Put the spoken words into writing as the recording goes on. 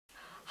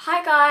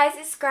Hi guys,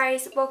 it's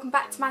Grace. Welcome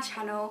back to my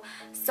channel.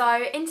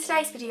 So in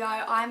today's video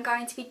I'm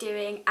going to be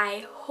doing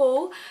a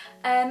haul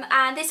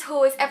and this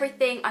haul is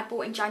everything I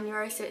bought in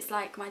January, so it's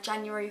like my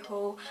January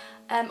haul.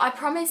 I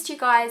promised you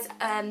guys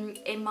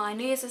in my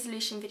New Year's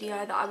resolution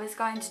video that I was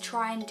going to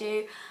try and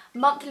do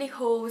monthly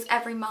hauls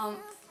every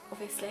month,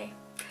 obviously,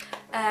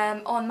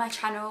 on my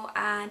channel,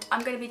 and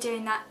I'm going to be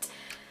doing that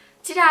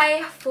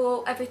today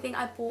for everything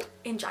I bought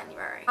in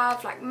January. I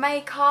have like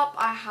makeup,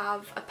 I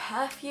have a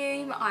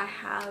perfume, I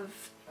have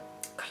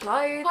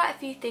clothes, quite a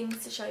few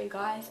things to show you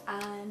guys,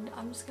 and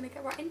I'm just gonna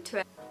get right into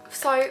it.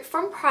 So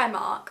from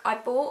Primark I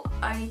bought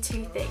only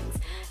two things.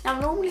 Now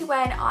normally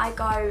when I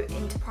go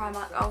into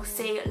Primark I'll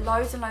see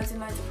loads and loads and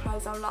loads of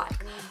clothes I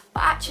like,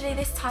 but actually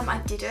this time I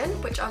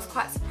didn't, which I was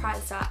quite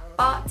surprised at.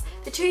 But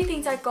the two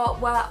things I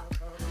got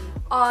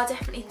are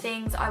definitely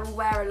things I will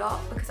wear a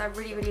lot because I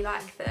really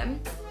like them.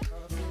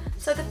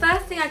 So the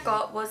first thing I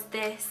got was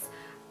this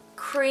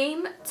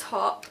cream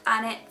top,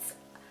 and it's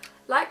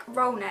like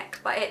roll neck,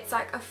 but it's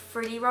like a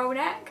frilly roll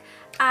neck,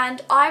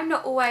 and I'm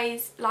not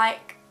always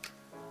like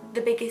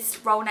the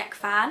biggest roll neck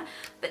fan,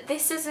 but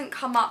this doesn't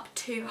come up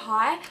too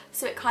high,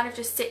 so it kind of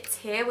just sits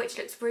here, which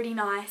looks really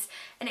nice,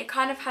 and it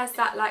kind of has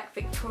that like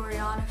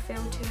Victoriana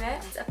feel to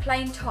it. It's a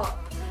plain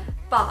top,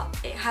 but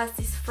it has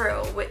this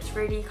frill which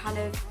really kind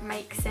of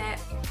makes it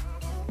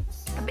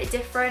a bit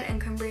different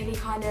and can really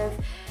kind of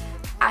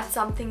add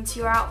something to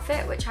your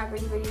outfit, which I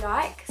really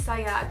like. So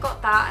yeah, I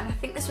got that, and I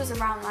think this was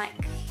around like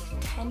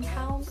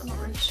 £10, I'm not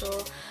really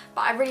sure,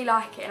 but I really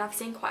like it, and I've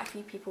seen quite a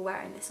few people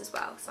wearing this as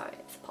well, so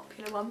it's a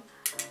popular one.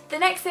 The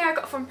next thing I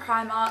got from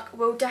Primark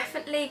will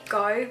definitely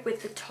go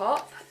with the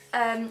top.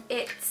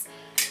 It's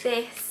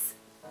this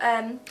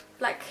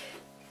like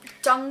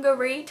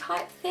dungaree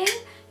type thing.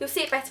 You'll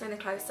see it better in the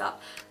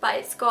close-up, but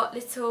it's got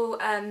little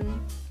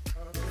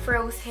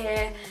frills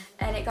here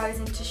and it goes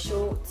into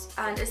shorts,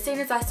 and as soon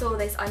as I saw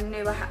this I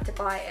knew I had to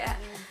buy it.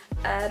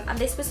 And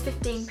this was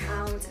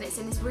 £15, and it's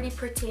in this really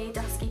pretty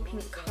dusky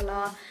pink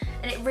colour,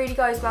 and it really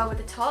goes well with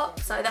the top,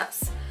 so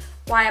that's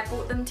why I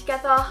bought them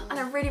together, and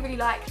I really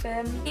like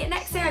them. The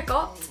next thing I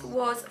got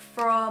was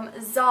from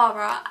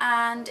Zara,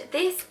 and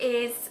this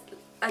is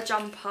a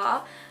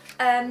jumper.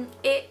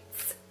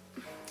 It's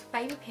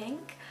baby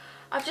pink.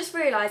 I've just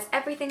realised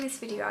everything in this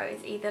video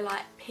is either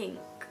like pink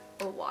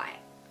or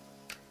white,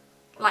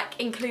 like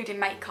including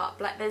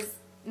makeup. Like there's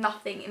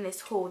nothing in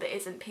this haul that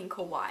isn't pink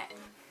or white.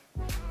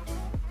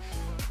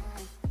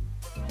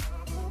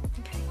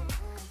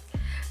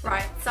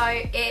 Right, so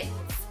it's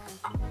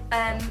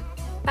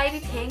baby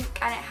pink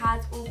and it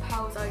has all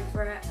pearls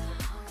over it.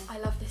 I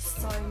love this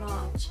so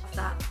much.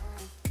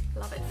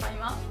 Love it so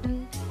much.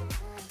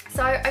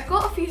 So I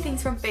got a few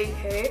things from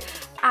Boohoo,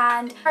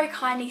 and very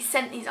kindly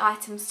sent these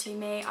items to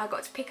me. I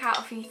got to pick out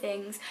a few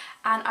things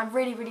and I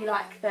really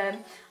like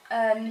them.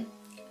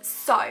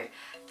 So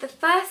the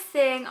first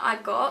thing I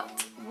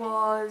got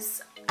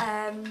was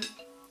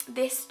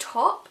this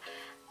top,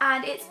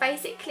 and it's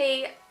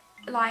basically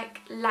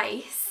like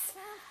lace,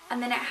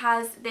 and then it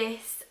has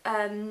this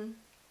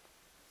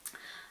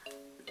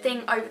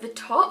thing over the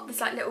top,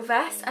 this like little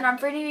vest, and I'm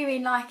really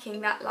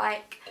liking that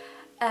like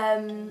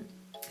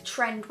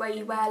trend where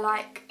you wear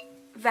like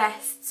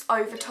vests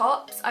over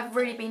tops. I've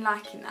really been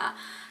liking that,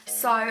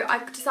 so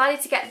I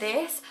decided to get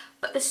this,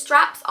 but the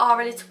straps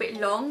are a little bit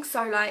long,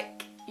 so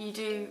like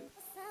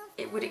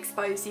it would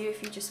expose you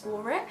if you just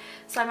wore it.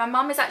 So my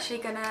mum is actually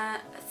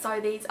gonna sew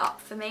these up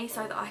for me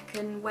so that I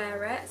can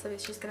wear it, so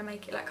she's gonna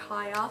make it like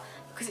higher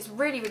because it's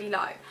really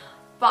low,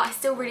 but I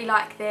still really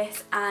like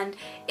this, and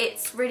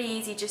it's really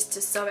easy just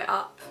to sew it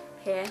up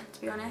here,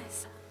 to be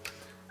honest.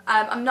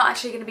 I'm not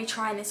actually going to be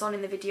trying this on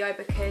in the video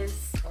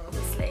because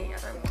obviously I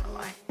don't want to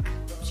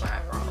like show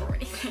it wrong or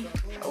anything.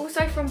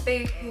 Also from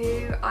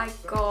Boohoo I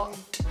got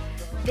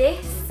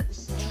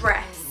this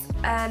dress.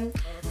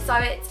 So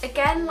it's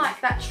again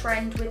like that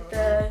trend with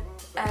the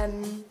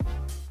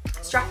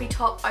strappy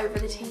top over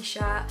the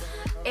t-shirt.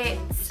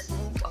 It's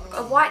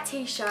a white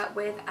t-shirt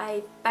with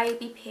a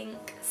baby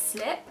pink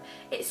slip.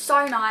 It's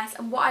so nice,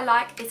 and what I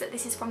like is that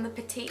this is from the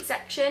petite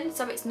section,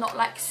 so it's not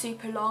like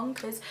super long,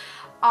 because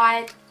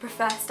I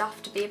prefer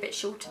stuff to be a bit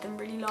shorter than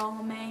really long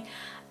on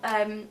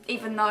me.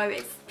 Even though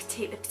it's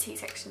petite, the petite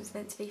section is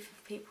meant to be for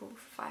people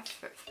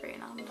 5'3"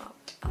 and under.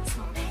 That's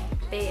not me.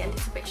 Be a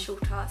little bit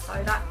shorter,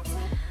 so that's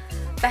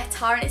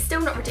better, and it's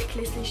still not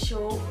ridiculously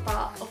short,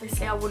 but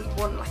obviously I wouldn't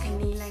want like a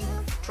knee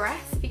length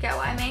dress, if you get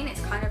what I mean.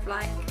 It's kind of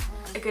like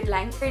a good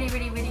length. Really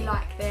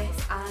like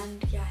this,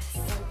 and yes,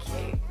 so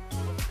cute.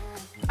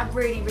 I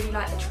really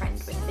like the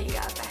trend with the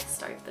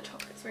vest over the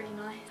top. It's really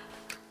nice.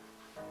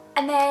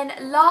 And then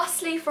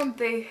lastly from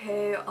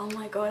Boohoo, oh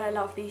my god, I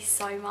love these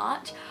so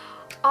much.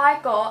 I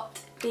got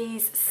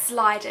these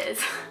sliders.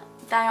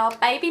 They are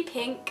baby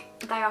pink,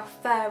 they are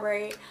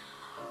furry.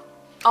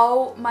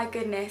 Oh my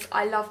goodness,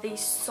 I love these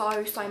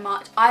so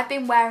much. I've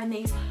been wearing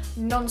these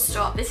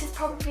non-stop. This is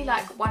probably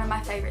like one of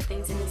my favourite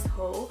things in this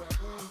haul.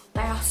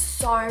 They are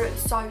so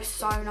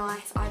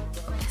nice.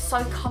 They're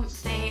so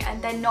comfy,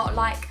 and they're not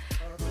like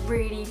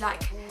really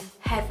like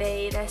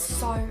heavy. They're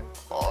so,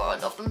 Oh, I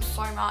love them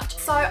so much.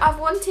 So I've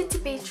wanted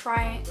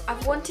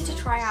to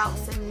try out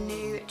some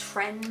new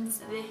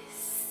trends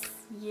this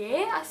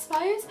year, I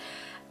suppose.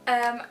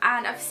 And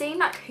I've seen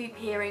like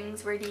hoop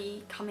earrings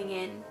really coming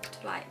in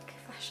to like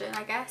fashion,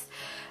 I guess.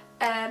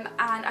 And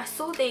I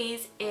saw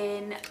these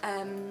in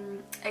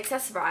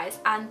Accessorize,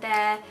 and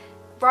they're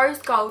rose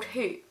gold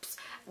hoops.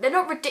 They're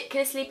not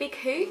ridiculously big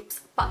hoops,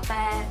 but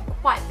they're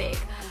quite big.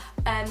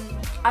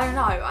 I don't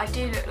know, I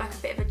do look like a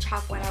bit of a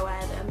chav when I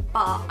wear them,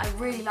 but I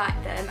really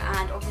like them,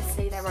 and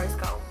obviously they're rose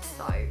gold,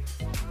 so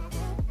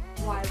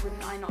why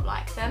wouldn't I not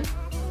like them?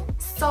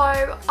 So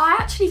I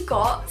actually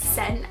got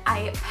sent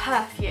a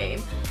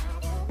perfume,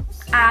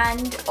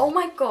 and oh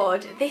my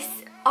god,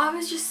 I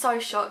was just so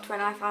shocked when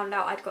I found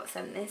out I'd got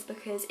sent this,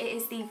 because it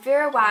is the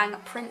Vera Wang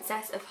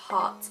Princess of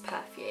Hearts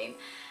perfume.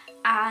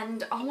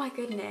 And oh my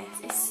goodness,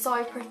 it's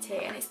so pretty,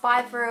 and it's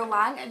by Vera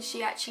Wang, and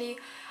she actually,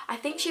 I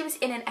think she was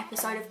in an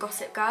episode of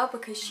Gossip Girl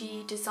because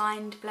she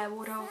designed Blair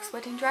Waldorf's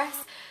wedding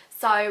dress.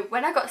 So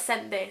when I got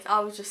sent this,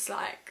 I was just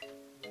like,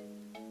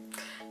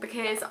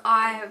 because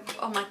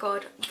oh my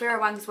god,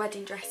 Vera Wang's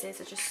wedding dresses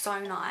are just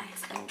so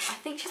nice, and I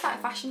think she's like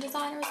a fashion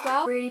designer as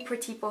well. Really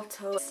pretty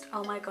bottle.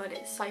 Oh my god,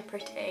 it's so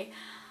pretty.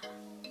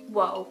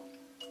 Whoa.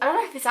 I don't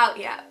know if it's out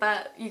yet,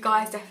 but you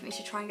guys definitely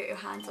should try and get your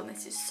hands on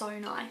this. It's so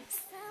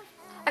nice.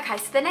 Okay,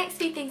 so the next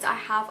few things I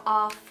have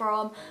are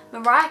from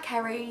Mariah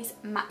Carey's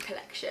MAC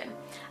collection.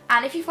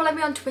 And if you follow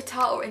me on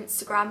Twitter or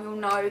Instagram, you'll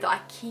know that I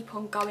keep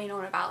on going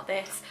on about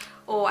this.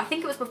 Or I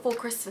think it was before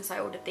Christmas I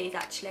ordered these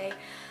actually.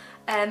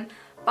 But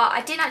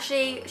I didn't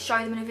actually show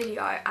them in a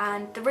video,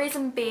 and the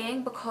reason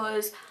being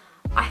because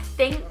I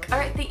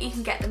don't think you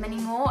can get them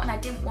anymore, and I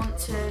didn't want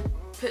to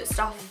put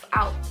stuff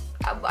out.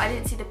 I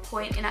didn't see the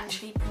point in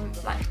actually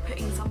like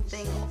putting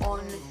something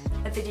on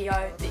a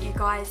video that you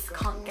guys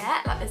can't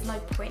get. Like, there's no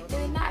point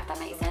doing that, if that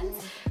makes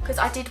sense. Because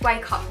I did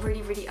wake up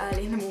really, really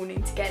early in the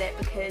morning to get it,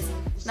 because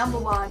number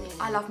one,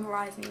 I love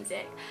Mariah's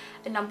music,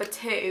 and number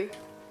two,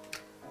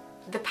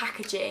 the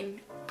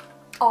packaging.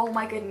 Oh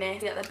my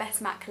goodness, the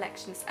best MAC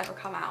collection that's ever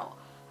come out.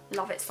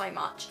 Love it so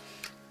much.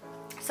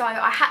 So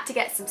I had to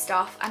get some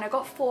stuff, and I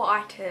got 4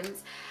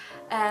 items.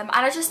 And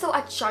I just thought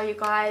I'd show you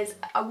guys.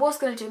 I was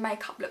going to do a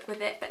makeup look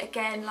with it, but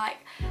again, like,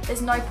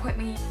 there's no point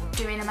me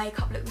doing a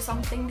makeup look with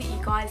something that you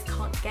guys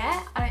can't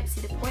get. I don't see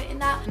the point in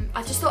that.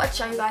 I just thought I'd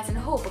show you guys in a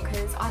haul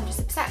because I'm just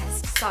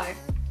obsessed. So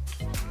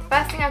the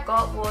first thing I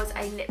got was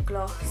a lip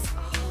gloss.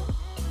 Oh,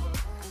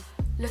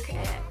 look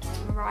at it,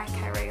 Mariah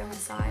Carey on the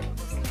side,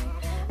 obviously.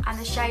 And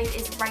the shade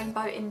is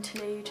Rainbow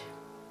Interlude.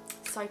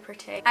 So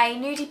pretty. A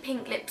nudie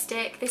pink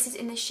lipstick. This is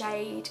in the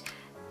shade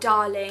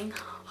Darling.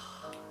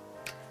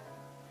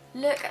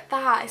 Look at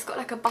that, it's got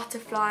like a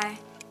butterfly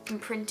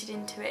imprinted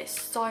into it.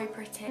 It's so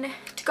pretty. And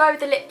to go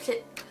with the lip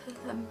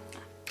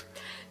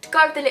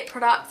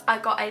products, I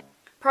got a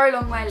Pro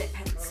Longwear lip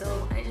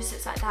pencil, and it just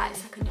looks like that.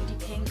 It's like a nudie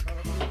pink.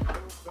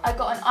 I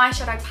got an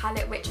eyeshadow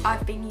palette which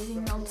I've been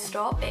using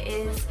non-stop. It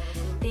is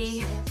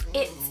the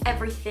It's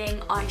Everything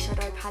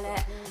eyeshadow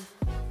palette.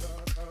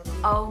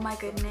 Oh my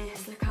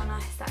goodness, look how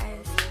nice that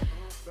is.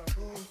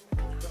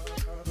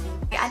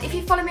 And if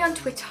you follow me on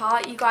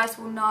Twitter, you guys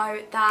will know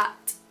that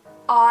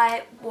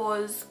I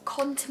was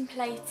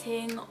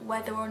contemplating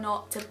whether or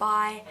not to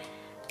buy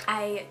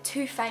a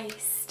Too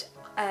Faced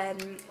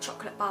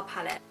chocolate bar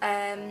palette,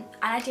 and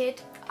I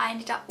did. I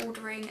ended up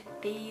ordering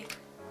the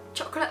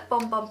chocolate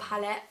bonbon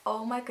palette.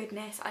 Oh my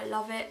goodness, I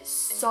love it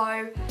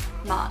so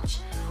much.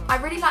 I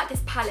really like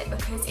this palette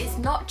because it's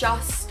not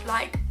just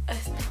like a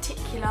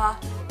particular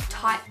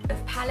type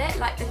of palette.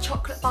 Like, the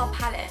chocolate bar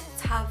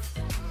palettes have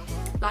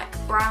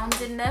like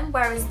browns in them,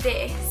 whereas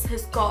this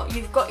has got,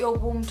 you've got your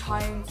warm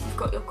tones, you've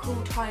got your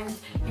cool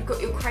tones, you've got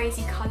your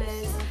crazy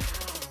colours.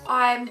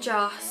 I'm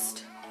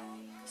just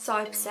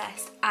so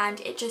obsessed, and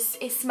it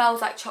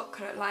smells like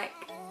chocolate. Like,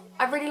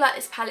 I really like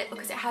this palette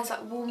because it has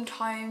like warm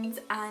tones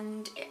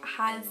and it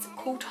has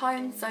cool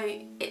tones,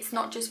 so it's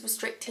not just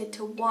restricted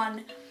to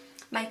one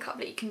makeup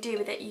that you can do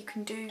with it. You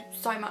can do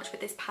so much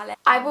with this palette.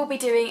 I will be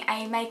doing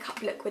a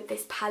makeup look with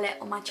this palette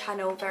on my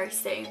channel very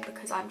soon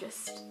because I'm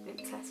just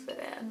obsessed with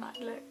it, and like,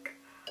 look.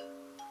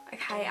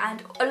 Okay,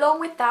 and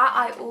along with that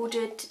I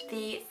ordered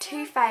the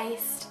Too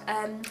Faced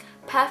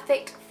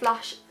Perfect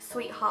Flush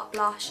Sweetheart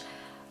Blush.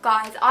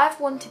 Guys, I've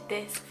wanted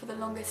this for the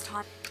longest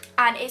time,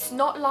 and it's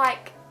not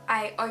like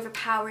a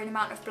overpowering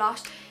amount of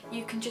blush.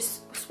 You can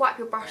just swipe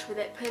your brush with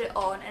it, put it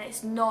on, and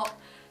it's not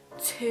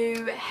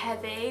too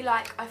heavy.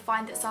 Like, I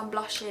find that some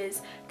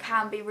blushes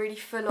can be really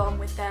full on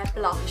with their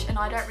blush, and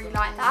I don't really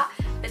like that,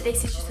 but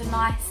this is just a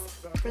nice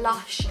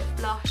blush.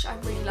 I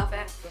really love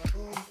it.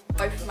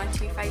 Both of my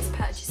Too Faced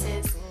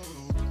purchases,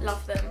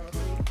 love them.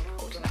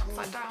 Holding it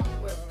upside down,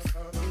 whoops.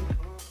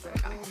 There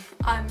we go.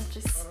 I'm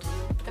just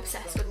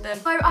obsessed with them.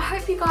 So I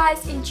hope you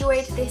guys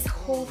enjoyed this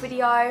haul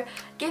video.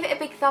 Give it a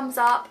big thumbs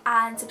up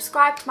and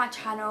subscribe to my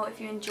channel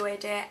if you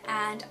enjoyed it,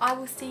 and I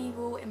will see you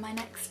all in my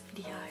next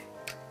video.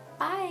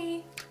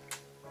 Bye!